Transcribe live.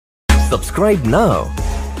Subscribe now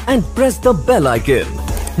and press the bell icon.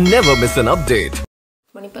 Never miss an update.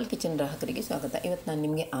 Manipal kitchen ಗ್ರಾಹಕರಿಗೆ ಸ್ವಾಗತ. ಇವತ್ತು ನಾನು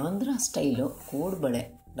ನಿಮಗೆ ಆಂಧ್ರ ಸ್ಟೈಲು ಕೋಡುಬಳೆ,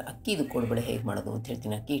 ಅಕ್ಕಿದು ಕೋಡುಬಳೆ ಹೇಗೆ ಮಾಡೋದು ಅಂತ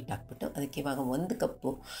ಹೇಳ್ತೀನಿ. ಅಕ್ಕಿ ಹಿಟ್ಟು ಹಾಕ್ಬಿಟ್ಟು ಅದಕ್ಕೆ ಇವಾಗ 1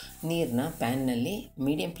 ಕಪ್ಪು ನೀರನ್ನ ಪ್ಯಾನ್ನಲ್ಲಿ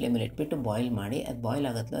ಮೀಡಿಯಮ್ ಫ್ಲೇಮಲ್ಲಿ ಇಟ್ಬಿಟ್ಟು ಬಾಯ್ಲ್ ಮಾಡಿ, ಅದು ಬಾಯ್ಲ್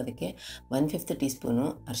ಆಗುತ್ತಲೋ ಅದಕ್ಕೆ 1/5 ಟೀ ಸ್ಪೂನು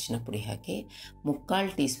ಅರಿಶಿನ ಪುಡಿ ಹಾಕಿ,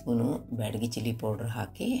 3/4 tea spoon Byadgi chilli powder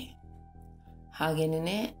ಹಾಕಿ,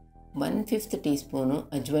 ಹಾಗೇನೇ 1/5 ಟೀ ಸ್ಪೂನು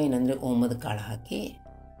ಅಜ್ವೈನ್ ಅಂದರೆ ಓಮದ ಕಾಳು ಹಾಕಿ,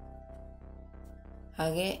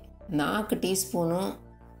 ಹಾಗೆ 4 ಟೀ ಸ್ಪೂನು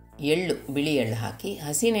ಎಳ್ಳು, ಬಿಳಿ ಎಳ್ಳು ಹಾಕಿ,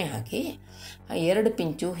 ಹಸಿನೇ ಹಾಕಿ, 2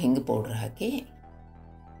 ಪಿಂಚು ಹಿಂಗ್ ಪೌಡ್ರ್ ಹಾಕಿ,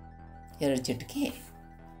 2 ಚಿಟಿಕೆ,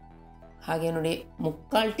 ಹಾಗೆ ನೋಡಿ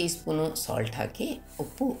 3/4 ಟೀ ಸ್ಪೂನು ಸಾಲ್ಟ್ ಹಾಕಿ,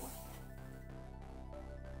 ಉಪ್ಪು,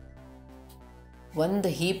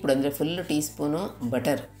 1 ಹೀಪ್ಡ್ ಅಂದರೆ ಫುಲ್ ಟೀ ಸ್ಪೂನು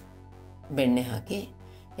ಬಟರ್, ಬೆಣ್ಣೆ ಹಾಕಿ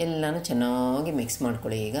ಎಲ್ಲನೂ ಚೆನ್ನಾಗಿ ಮಿಕ್ಸ್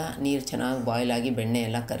ಮಾಡ್ಕೊಳ್ಳಿ. ಈಗ ನೀರು ಚೆನ್ನಾಗಿ ಬಾಯ್ಲ್ ಆಗಿ ಬೆಣ್ಣೆ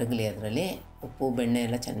ಎಲ್ಲ ಕರಗಲಿ, ಅದರಲ್ಲಿ ಉಪ್ಪು ಬೆಣ್ಣೆ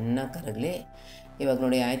ಎಲ್ಲ ಚೆನ್ನಾಗಿ ಕರಗಲಿ. ಇವಾಗ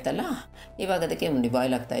ನೋಡಿ ಆಯ್ತಲ್ಲ, ಇವಾಗ ಅದಕ್ಕೆ ನೋಡಿ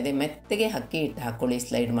ಬಾಯ್ಲ್ ಆಗ್ತಾಯಿದೆ. ಮೆತ್ತಗೆ ಅಕ್ಕಿ ಹಿಟ್ಟು ಹಾಕ್ಕೊಳ್ಳಿ,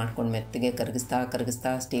 ಸ್ಲೈಡ್ ಮಾಡ್ಕೊಂಡು ಮೆತ್ತಗೆ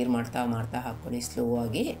ಕರಗಿಸ್ತಾ ಸ್ಟೀರ್ ಮಾಡ್ತಾ ಹಾಕ್ಕೊಳ್ಳಿ ಸ್ಲೋ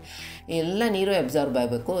ಆಗಿ. ಎಲ್ಲ ನೀರು ಅಬ್ಸಾರ್ಬ್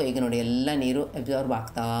ಆಗಬೇಕು. ಈಗ ನೋಡಿ ಎಲ್ಲ ನೀರು ಅಬ್ಸಾರ್ಬ್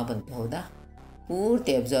ಆಗ್ತಾ ಬಂತು, ಹೌದಾ?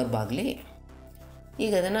 ಪೂರ್ತಿ ಅಬ್ಸಾರ್ಬ್ ಆಗಲಿ.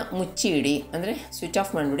 ಈಗ ಅದನ್ನು ಮುಚ್ಚಿ ಇಡಿ, ಅಂದರೆ ಸ್ವಿಚ್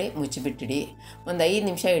ಆಫ್ ಮಾಡಿಬಿಡಿ, ಮುಚ್ಚಿಬಿಟ್ಟಿಡಿ. ಒಂದು 5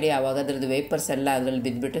 ನಿಮಿಷ ಇಡಿ. ಆವಾಗ ಅದರದ್ದು ವೇಪರ್ಸ್ ಎಲ್ಲ ಅದರಲ್ಲಿ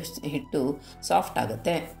ಬಿದ್ದುಬಿಟ್ಟು ಹಿಟ್ಟು ಸಾಫ್ಟ್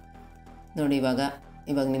ಆಗುತ್ತೆ. ನೋಡಿ ಇವಾಗ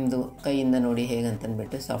ನಿಮ್ಮದು ಕೈಯಿಂದ ನೋಡಿ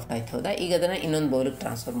ಹೇಗಂತಂದ್ಬಿಟ್ಟು ಸಾಫ್ಟ್ ಆಯ್ತು, ಹೌದಾ? ಈಗ ಅದನ್ನು ಇನ್ನೊಂದು ಬೌಲಿಗೆ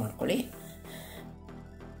ಟ್ರಾನ್ಸ್ಫರ್ ಮಾಡ್ಕೊಳ್ಳಿ.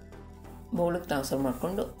 ಬೌಲಿಗೆ ಟ್ರಾನ್ಸ್ಫರ್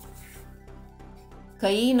ಮಾಡಿಕೊಂಡು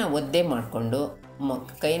ಕೈನ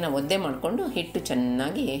ಒದ್ದೆ ಮಾಡಿಕೊಂಡು ಹಿಟ್ಟು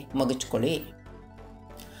ಚೆನ್ನಾಗಿ ಮಗಚ್ಕೊಳ್ಳಿ.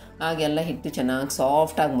 ಹಾಗೆಲ್ಲ ಹಿಟ್ಟು ಚೆನ್ನಾಗಿ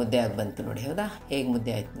ಸಾಫ್ಟಾಗಿ ಮುದ್ದೆ ಆಗಿ ಬಂತು ನೋಡಿ, ಹೌದಾ? ಹೇಗೆ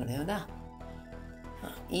ಮುದ್ದೆ ಆಯ್ತು ನೋಡಿ, ಹೌದಾ?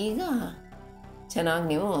 ಈಗ ಚೆನ್ನಾಗಿ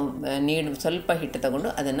ನೀವು ಸ್ವಲ್ಪ ಹಿಟ್ಟು ತಗೊಂಡು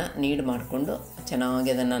ಅದನ್ನು ನೀಡು ಮಾಡಿಕೊಂಡು ಚೆನ್ನಾಗಿ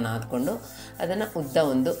ಅದನ್ನು ನಾದ್ಕೊಂಡು ಅದನ್ನು ಉದ್ದ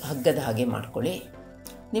ಒಂದು ಹಗ್ಗದ ಹಾಗೆ ಮಾಡ್ಕೊಳ್ಳಿ.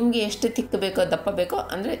 ನಿಮಗೆ ಎಷ್ಟು ತಿಕ್ ಬೇಕೋ, ದಪ್ಪ ಬೇಕೋ,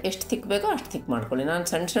 ಅಂದರೆ ಎಷ್ಟು ತಿಕ್ ಬೇಕೋ ಅಷ್ಟು ತಿಕ್ ಮಾಡ್ಕೊಳ್ಳಿ. ನಾನು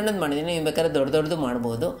ಸಣ್ಣದು ಮಾಡಿದ್ದೀನಿ, ನೀವು ಬೇಕಾದ್ರೆ ದೊಡ್ಡದು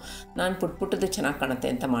ಮಾಡ್ಬೋದು. ನಾನು ಪುಟ್ಟದು ಚೆನ್ನಾಗಿ ಕಾಣುತ್ತೆ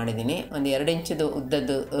ಅಂತ ಮಾಡಿದ್ದೀನಿ. ಒಂದು 2 ಇಂಚದು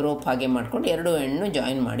ಉದ್ದದ್ದು ರೋಪ್ ಹಾಗೆ ಮಾಡ್ಕೊಂಡು 2 ಎಣ್ಣು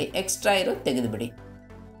ಜಾಯಿನ್ ಮಾಡಿ, ಎಕ್ಸ್ಟ್ರಾ ಇರೋದು ತೆಗೆದುಬಿಡಿ.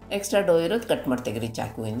 ಎಕ್ಸ್ಟ್ರಾ ಡೋ ಇರೋದು ಕಟ್ ಮಾಡಿ ತೆಗಿರಿ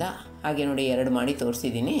ಚಾಕುವಿಂದ. ಹಾಗೆ ನೋಡಿ 2 ಮಾಡಿ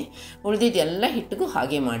ತೋರಿಸಿದ್ದೀನಿ. ಉಳಿದಿದ್ದು ಎಲ್ಲ ಹಿಟ್ಟಿಗೂ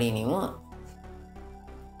ಹಾಗೆ ಮಾಡಿ ನೀವು.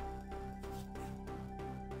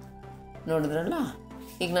 ನೋಡಿದ್ರಲ್ಲ?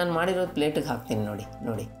 ಈಗ ನಾನು ಮಾಡಿರೋದು ಪ್ಲೇಟಿಗೆ ಹಾಕ್ತೀನಿ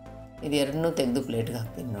ನೋಡಿ. ಇದು 2 ತೆಗೆದು ಪ್ಲೇಟಿಗೆ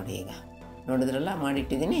ಹಾಕ್ತೀನಿ ನೋಡಿ. ಈಗ ನೋಡಿದ್ರಲ್ಲ,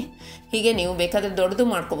 ಮಾಡಿಟ್ಟಿದ್ದೀನಿ. ಹೀಗೆ ನೀವು ಬೇಕಾದರೆ ದೊಡ್ಡದು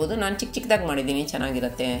ಮಾಡ್ಕೋಬೋದು. ನಾನು ಚಿಕ್ಕದಾಗಿ ಮಾಡಿದ್ದೀನಿ,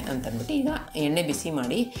 ಚೆನ್ನಾಗಿರುತ್ತೆ ಅಂತಂದ್ಬಿಟ್ಟು. ಈಗ ಎಣ್ಣೆ ಬಿಸಿ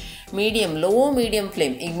ಮಾಡಿ ಮೀಡಿಯಮ್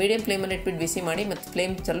ಫ್ಲೇಮ್, ಈಗ ಮೀಡಿಯಮ್ ಫ್ಲೇಮಲ್ಲಿ ಇಟ್ಬಿಟ್ಟು ಬಿಸಿ ಮಾಡಿ, ಮತ್ತು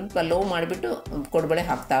ಫ್ಲೇಮ್ ಸ್ವಲ್ಪ ಲೋ ಮಾಡಿಬಿಟ್ಟು ಕೋಡುಬಳೆ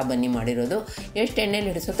ಹಾಕ್ತಾ ಬನ್ನಿ. ಮಾಡಿರೋದು ಎಷ್ಟು ಎಣ್ಣೆಲಿ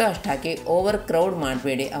ಹಿಡಿಸುತ್ತೋ ಅಷ್ಟು ಹಾಕಿ. ಓವರ್ ಕ್ರೌಡ್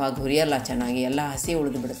ಮಾಡಬೇಡಿ, ಆವಾಗ ಹುರಿಯಲ್ಲ ಚೆನ್ನಾಗಿ, ಎಲ್ಲ ಹಸಿ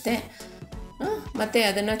ಉಳಿದು ಬಿಡುತ್ತೆ. ಮತ್ತು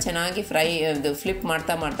ಅದನ್ನು ಚೆನ್ನಾಗಿ ಫ್ಲಿಪ್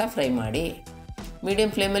ಮಾಡ್ತಾ ಫ್ರೈ ಮಾಡಿ.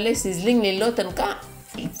 ಮೀಡಿಯಮ್ ಫ್ಲೇಮಲ್ಲಿ ಸಿಸ್ಲಿಂಗ್ ನಿಲ್ಲೋ ತನಕ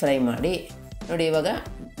ಫ್ರೈ ಮಾಡಿ. ನೋಡಿ ಇವಾಗ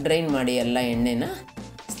ಡ್ರೈನ್ ಮಾಡಿ ಎಲ್ಲ ಎಣ್ಣೆನ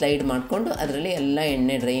ಸ್ಲೈಡ್ ಮಾಡಿಕೊಂಡು ಅದರಲ್ಲಿ ಎಲ್ಲ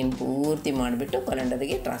ಎಣ್ಣೆ ಡ್ರೈನ್ ಪೂರ್ತಿ ಮಾಡಿಬಿಟ್ಟು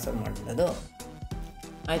ಕೊಲಂಡರಿಗೆ ಟ್ರಾನ್ಸ್ಫರ್ ಮಾಡಿಬಿಡೋದು.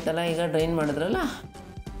 ಆಯ್ತಲ್ಲ? ಈಗ ಡ್ರೈನ್ ಮಾಡಿದ್ರಲ್ಲ,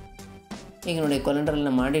 ಈಗ ನೋಡಿ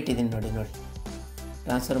ಕೊಲಂಡರನ್ನ ಮಾಡಿಟ್ಟಿದ್ದೀನಿ ನೋಡಿ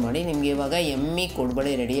ಟ್ರಾನ್ಸ್ಫರ್ ಮಾಡಿ. ನಿಮಗೆ ಇವಾಗ ಎಮ್ಮಿ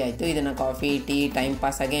ಕೋಡುಬಳೆ ರೆಡಿ ಆಯಿತು. ಇದನ್ನು ಕಾಫಿ, ಟೀ, ಟೈಮ್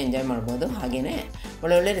ಪಾಸಾಗೆ ಎಂಜಾಯ್ ಮಾಡ್ಬೋದು. ಹಾಗೆಯೇ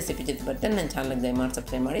ಒಳ್ಳೆ ರೆಸಿಪಿ ಜೊತೆ ಬರ್ತೇನೆ. ನನ್ನ ಚಾನಲ್ಗೆ ದಯಮಾಡಿ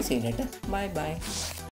ಸಬ್ಸ್ಕ್ರೈಬ್ ಮಾಡಿ. C you later. ಬಾಯ್.